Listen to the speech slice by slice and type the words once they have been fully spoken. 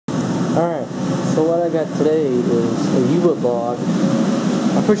Alright, so what I got today is a U-boat log.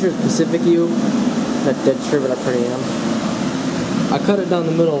 I'm pretty sure it's Pacific U. Not dead sure, but I pretty am. I cut it down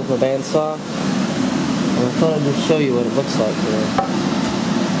the middle with a bandsaw, and I thought I'd just show you what it looks like here.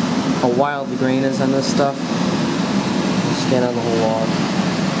 How wild the grain is on this stuff. I'll scan on the whole log.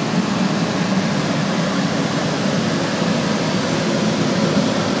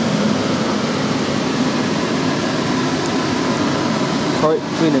 Right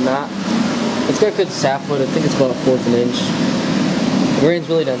between the knot. It's got good sapwood. I think it's about 1/4 of an inch. The grain's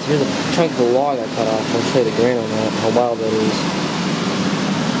really dense. Here's a chunk of the log I cut off. I'll show you the grain on that, how wild that is.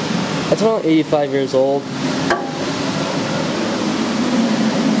 That's around 85 years old.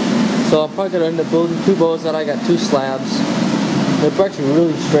 So I'm probably going to end up building 2 bows that I got 2 slabs. They're actually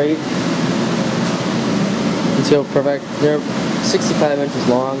really straight. You can see how perfect. They're 65 inches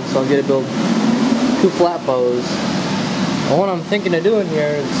long, so I'm going to build 2 flat bows. And what I'm thinking of doing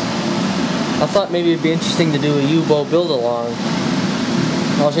here is, I thought maybe it'd be interesting to do a U-boat build-along.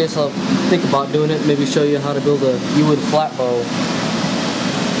 I'll just think about doing it, maybe show you how to build a U-wood flat bow.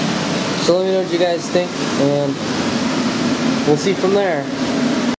 So let me know what you guys think, and we'll see from there.